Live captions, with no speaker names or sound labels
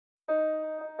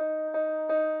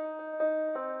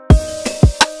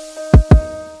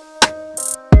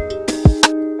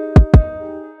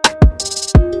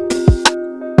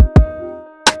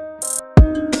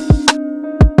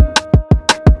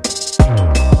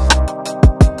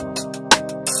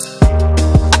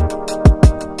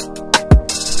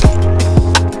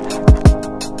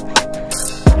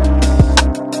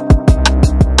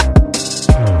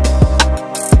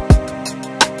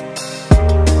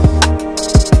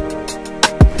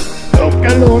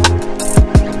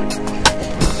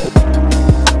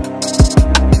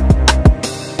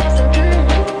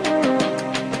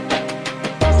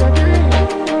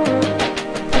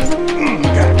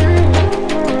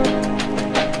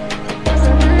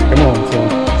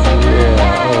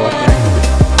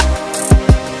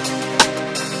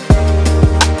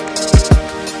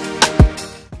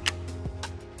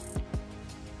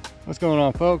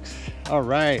folks. All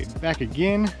right, back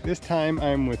again. This time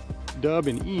I'm with Dub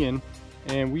and Ian,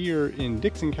 and we are in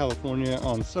Dixon, California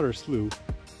on Sutter Slough.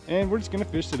 And we're just gonna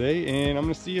fish today, and I'm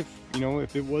gonna see if, you know,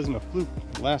 if it wasn't a fluke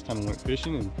last time I went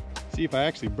fishing, and see if I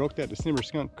actually broke that December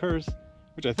Skunk Curse,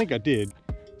 which I think I did.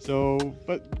 So,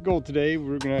 but goal today,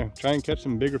 we're gonna try and catch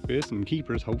some bigger fish, some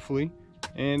keepers, hopefully.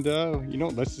 And you know,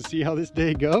 let's just see how this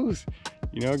day goes.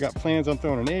 You know, got plans on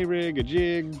throwing an A-rig, a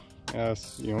jig,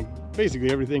 you know,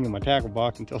 basically everything in my tackle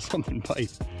box until something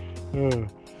bites. I mean,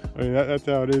 that's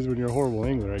how it is when you're a horrible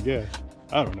angler, I guess.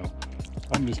 I don't know.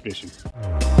 I'm just fishing.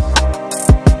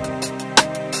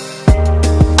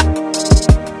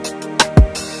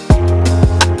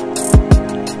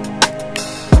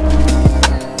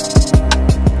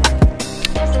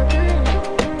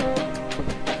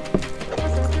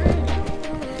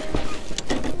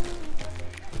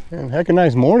 Man, heck of a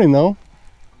nice morning though.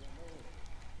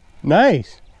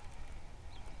 Nice.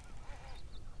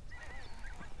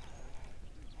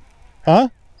 Huh?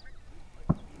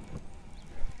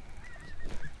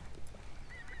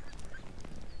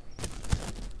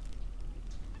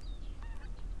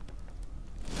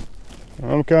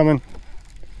 I'm coming.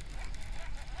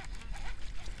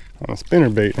 On a spinner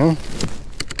bait, huh?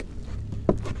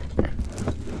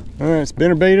 Alright,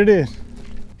 spinner bait it is.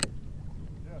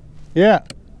 Yeah.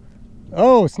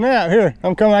 Oh, snap. Here,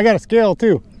 I'm coming. I got a scale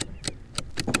too.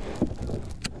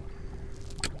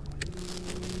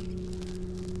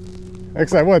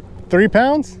 Looks like what, 3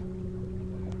 pounds?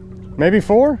 Maybe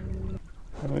 4?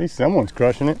 At least someone's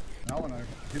crushing it. Now when I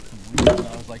hit some weeds,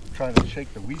 I was like trying to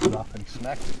shake the weeds off and he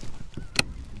smacked it.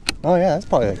 Oh yeah, that's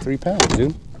probably like 3 pounds,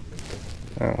 dude.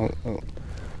 Oh.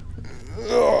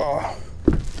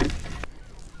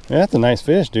 Yeah, that's a nice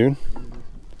fish, dude.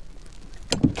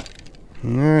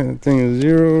 Alright, that thing is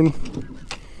zeroed.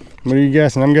 What are you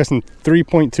guessing? I'm guessing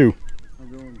 3.2. I'm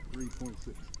going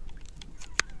 3.6.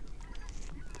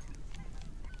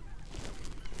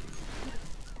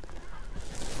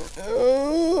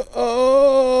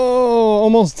 Oh,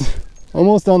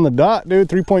 almost on the dot, dude.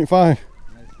 3.5. Nice.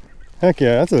 Heck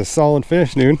yeah, that's a solid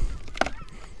fish, dude.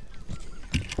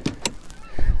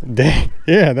 Dang,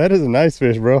 yeah, that is a nice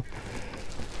fish, bro.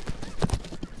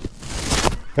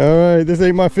 All right, this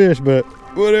ain't my fish, but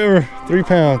whatever. 3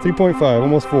 pounds, 3.5,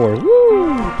 almost 4. Woo!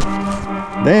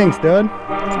 Dang, stud.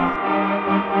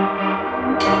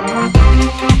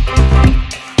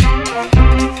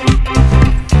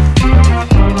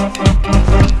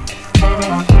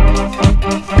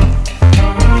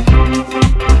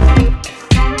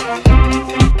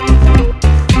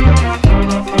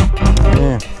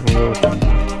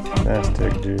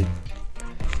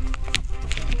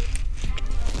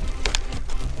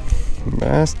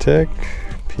 Bass Tech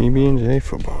PB&J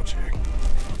football jig.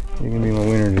 You're gonna be my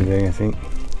winner today, I think.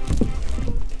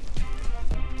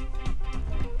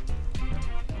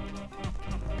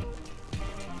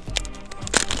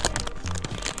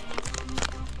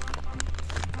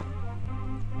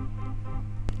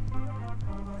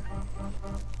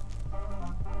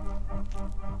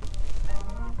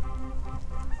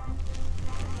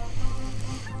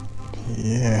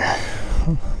 Yeah,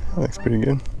 that looks pretty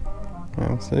good.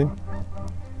 I'll see.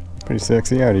 Pretty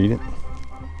sexy, I'd eat it.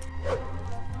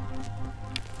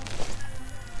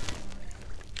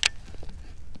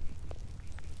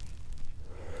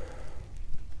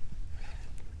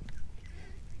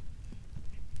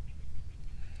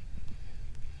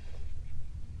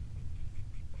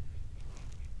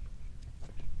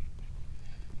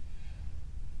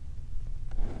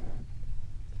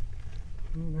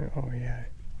 Oh yeah.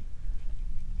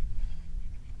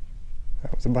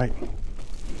 That was a bite.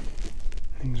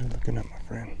 Things are looking up, my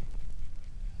friend.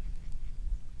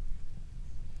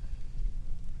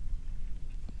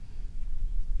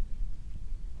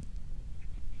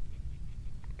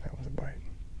 That was a bite.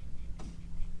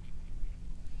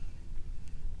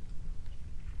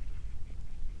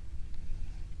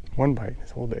 One bite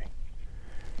this whole day.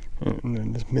 And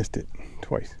then just missed it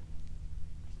twice.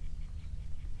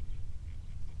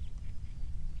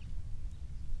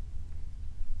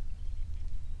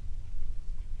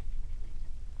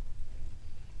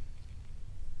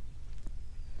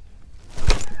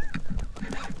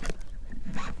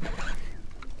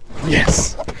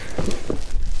 Yes.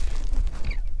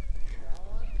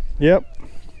 Yep.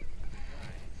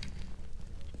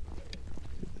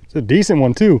 It's a decent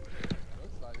one too.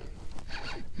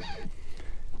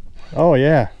 Oh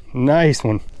yeah, nice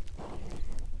one.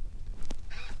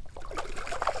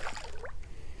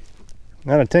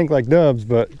 Not a tank like Dub's,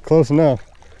 but close enough.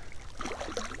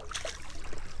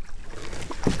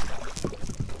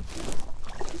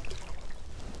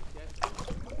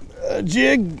 A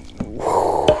jig.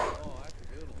 Whew.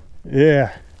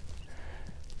 Yeah.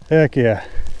 Heck yeah.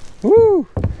 Woo!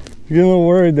 Getting a little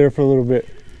worried there for a little bit.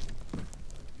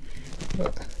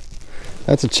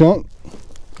 That's a chunk.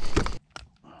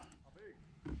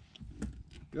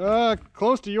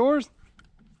 Close to yours.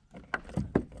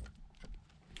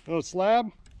 Little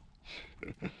slab.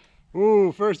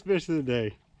 Ooh, first fish of the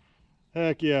day.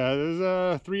 Heck yeah. It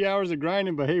was 3 hours of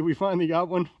grinding, but hey, we finally got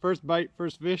one. First bite,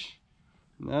 first fish.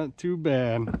 Not too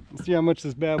bad. Let's see how much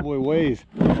this bad boy weighs.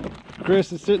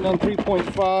 Chris is sitting on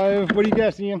 3.5. What do you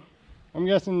guess, Ian? I'm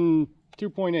guessing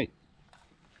 2.8.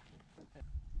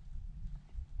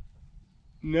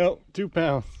 No, 2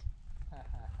 pounds.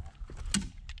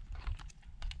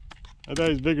 I thought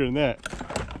he was bigger than that.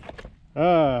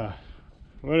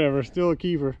 Whatever, still a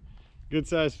keeper. Good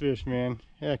sized fish, man.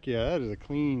 Heck yeah, that is a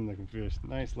clean looking fish.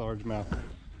 Nice large mouth.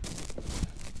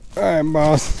 All right,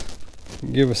 boss.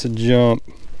 Give us a jump.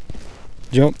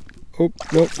 Jump. Oh,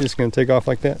 nope, just gonna take off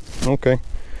like that. Okay.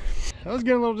 I was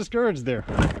getting a little discouraged there.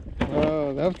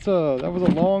 That was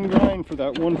a long grind for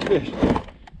that one fish.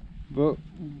 But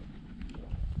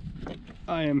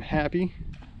I am happy.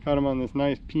 Caught him on this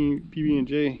nice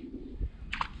PB&J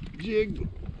jig.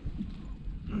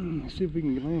 Let's see if we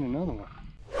can land another one.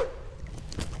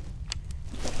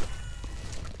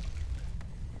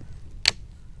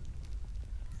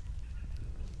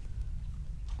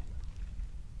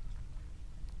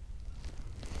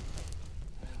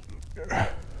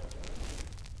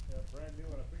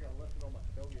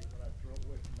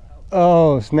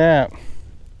 Oh snap.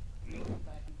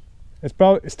 It's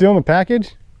probably still in the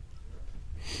package.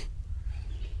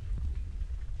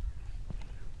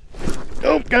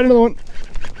 Oh, got another one.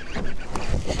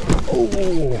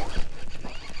 Oh.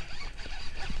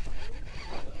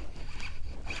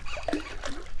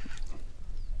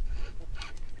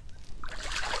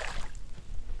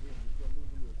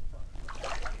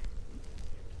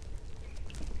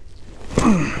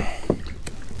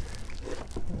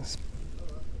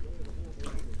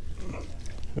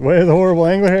 Way of the horrible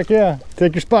angler, heck yeah.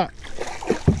 Take your spot.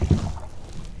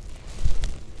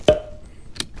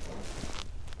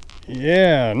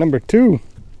 Yeah, number 2.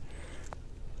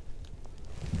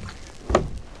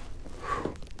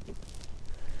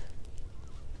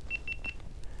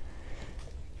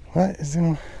 What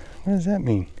does that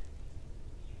mean?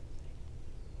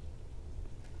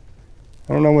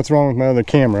 I don't know what's wrong with my other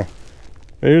camera.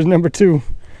 But here's number 2.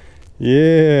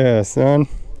 Yeah, son.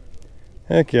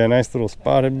 Heck yeah, nice little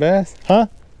spotted bass. Huh?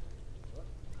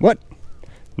 What?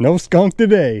 No skunk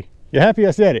today. You happy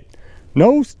I said it?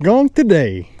 No skunk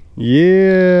today.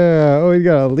 Yeah. Oh, he's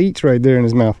got a leech right there in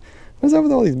his mouth. What's up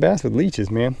with all these bass with leeches,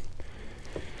 man?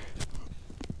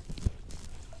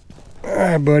 All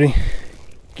right, buddy.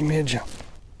 Give me a jump.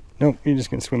 Nope, you're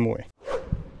just gonna swim away.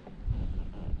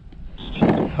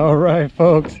 All right,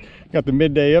 folks. Got the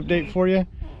midday update for you.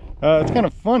 It's kind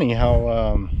of funny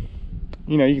how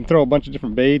you know, you can throw a bunch of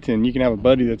different baits and you can have a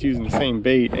buddy that's using the same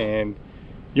bait and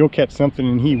you'll catch something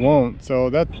and he won't. So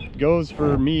that goes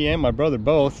for me and my brother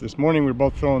both. This morning we were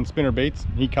both throwing spinner baits.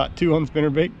 He caught 2 on the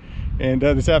spinner bait, and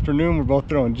this afternoon we're both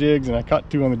throwing jigs and I caught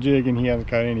 2 on the jig and he hasn't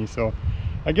caught any. So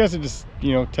I guess it's just,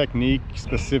 you know, technique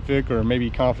specific or maybe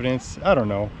confidence, I don't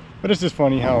know, but it's just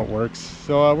funny how it works.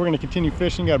 So we're going to continue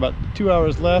fishing. Got about 2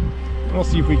 hours left and we'll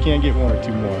see if we can't get 1 or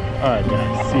 2 more. All right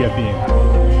guys, see you at the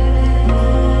end.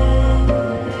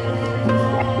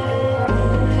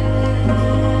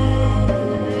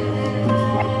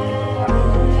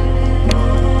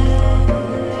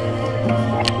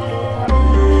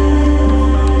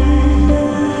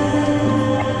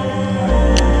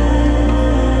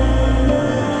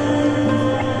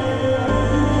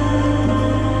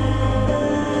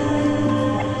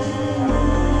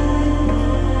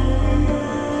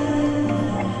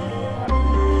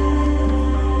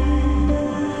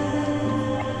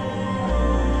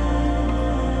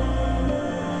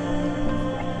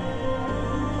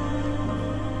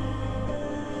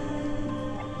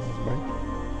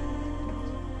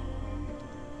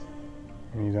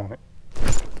 And he's on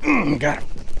it. Got him.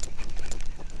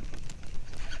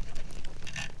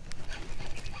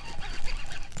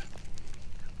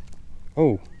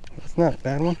 Oh, that's not a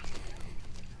bad one.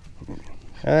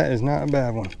 That is not a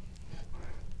bad one.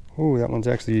 Oh, that one's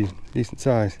actually decent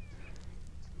size.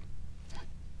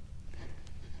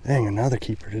 Dang, another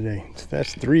keeper today.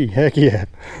 That's 3. Heck yeah.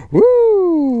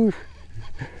 Woo!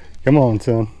 Come on,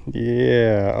 son.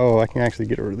 Yeah. Oh, I can actually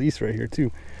get a release right here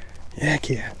too. Heck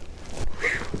yeah.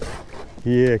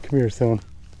 Yeah, come here, son.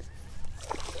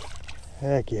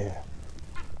 Heck yeah.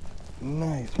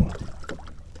 Nice one.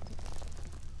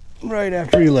 Right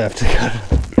after he left.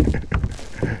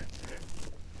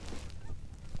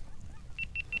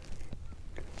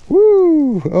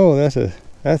 Woo. Oh, that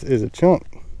is a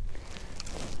chunk.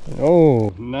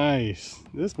 Oh, nice.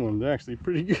 This one's actually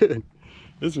pretty good.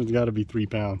 This one's got to be 3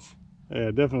 pounds.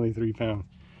 Yeah, definitely 3 pounds.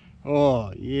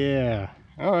 Oh, yeah.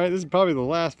 All right, this is probably the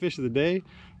last fish of the day.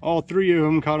 All 3 of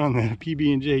them caught on the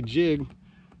PB&J jig.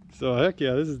 So, heck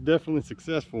yeah, this is definitely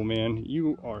successful, man.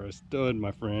 You are a stud,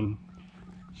 my friend.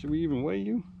 Should we even weigh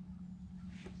you?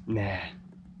 Nah.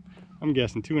 I'm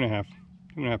guessing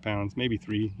 2.5 pounds, maybe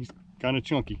 3. He's kind of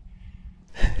chunky.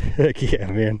 Heck yeah,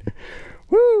 man.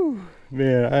 Woo!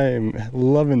 Man, I am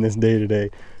loving this day today.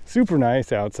 Super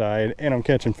nice outside, and I'm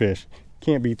catching fish.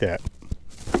 Can't beat that.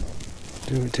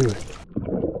 Do it, do it.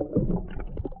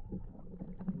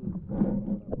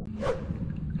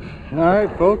 All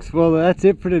right, folks. Well, that's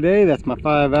it for today. That's my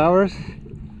 5 hours.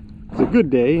 It's a good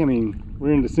day. I mean,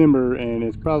 we're in December, and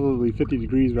it's probably 50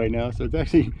 degrees right now, so it's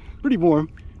actually pretty warm.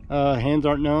 Hands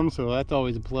aren't numb, so that's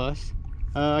always a plus.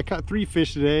 I caught 3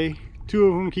 fish today. 2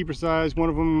 of them keeper size, 1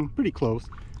 of them pretty close.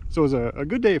 So it was a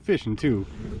good day of fishing too.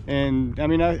 And I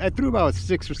mean, I threw about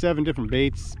 6 or 7 different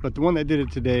baits, but the one that did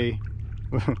it today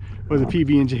was a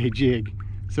PB&J jig.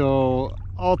 So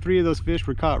all 3 of those fish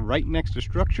were caught right next to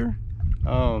structure.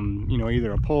 You know,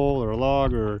 either a pole or a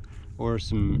log or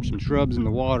some shrubs in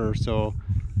the water. So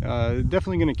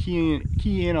definitely gonna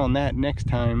key in on that next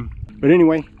time. But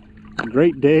anyway,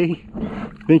 great day.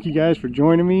 Thank you guys for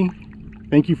joining me.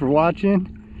 Thank you for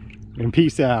watching, and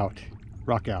peace out.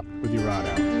 Rock out with your rod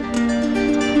out.